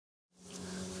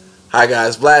Hi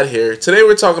guys, Vlad here. Today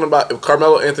we're talking about if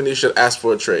Carmelo Anthony should ask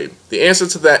for a trade. The answer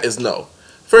to that is no.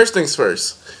 First things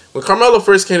first, when Carmelo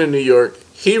first came to New York,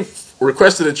 he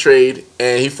requested a trade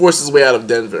and he forced his way out of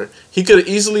Denver. He could have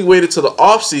easily waited till the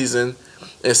offseason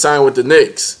and signed with the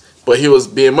Knicks, but he was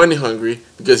being money hungry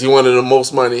because he wanted the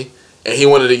most money and he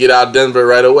wanted to get out of Denver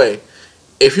right away.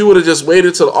 If he would have just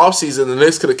waited till the offseason, the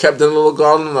Knicks could have kept Danilo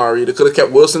Gallinari, they could have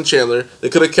kept Wilson Chandler, they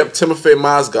could have kept Timofey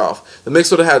Mozgov. The Knicks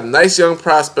would have had nice young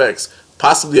prospects,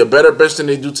 possibly a better bench than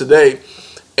they do today,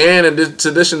 and in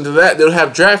addition to that, they would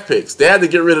have draft picks. They had to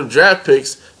get rid of draft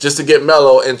picks just to get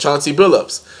Melo and Chauncey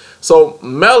Billups. So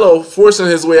Melo forcing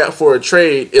his way out for a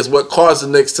trade is what caused the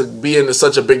Knicks to be in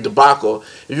such a big debacle.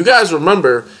 If you guys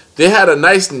remember, they had a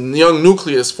nice young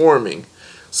nucleus forming.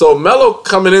 So Melo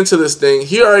coming into this thing,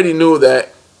 he already knew that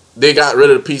they got rid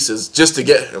of the pieces just to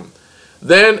get him.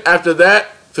 Then after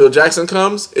that, Phil Jackson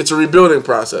comes. It's a rebuilding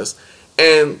process.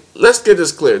 And let's get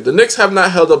this clear. The Knicks have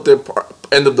not held up their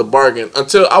end of the bargain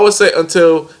until, I would say,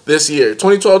 until this year.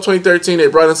 2012, 2013, they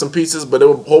brought in some pieces, but there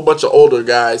were a whole bunch of older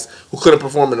guys who couldn't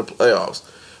perform in the playoffs.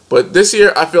 But this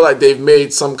year, I feel like they've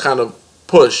made some kind of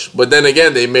push. But then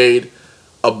again, they made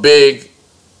a big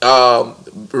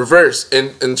reverse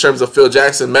in terms of Phil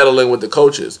Jackson meddling with the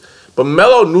coaches. But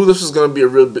Melo knew this was going to be a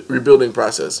real rebuilding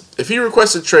process. If he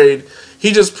requests a trade,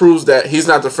 he just proves that he's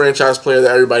not the franchise player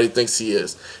that everybody thinks he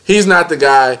is. He's not the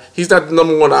guy, he's not the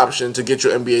number one option to get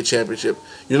your NBA championship.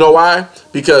 You know why?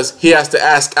 Because he has to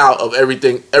ask out of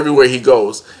everything, everywhere he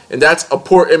goes. And that's a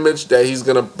poor image that he's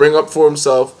going to bring up for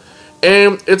himself.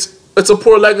 And it's a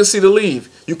poor legacy to leave.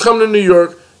 You come to New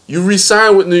York, you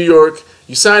re-sign with New York,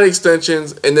 you sign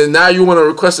extensions, and then now you want to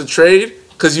request a trade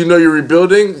because you know you're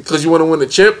rebuilding, because you want to win a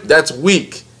chip. That's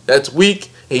weak. That's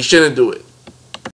weak, and you shouldn't do it.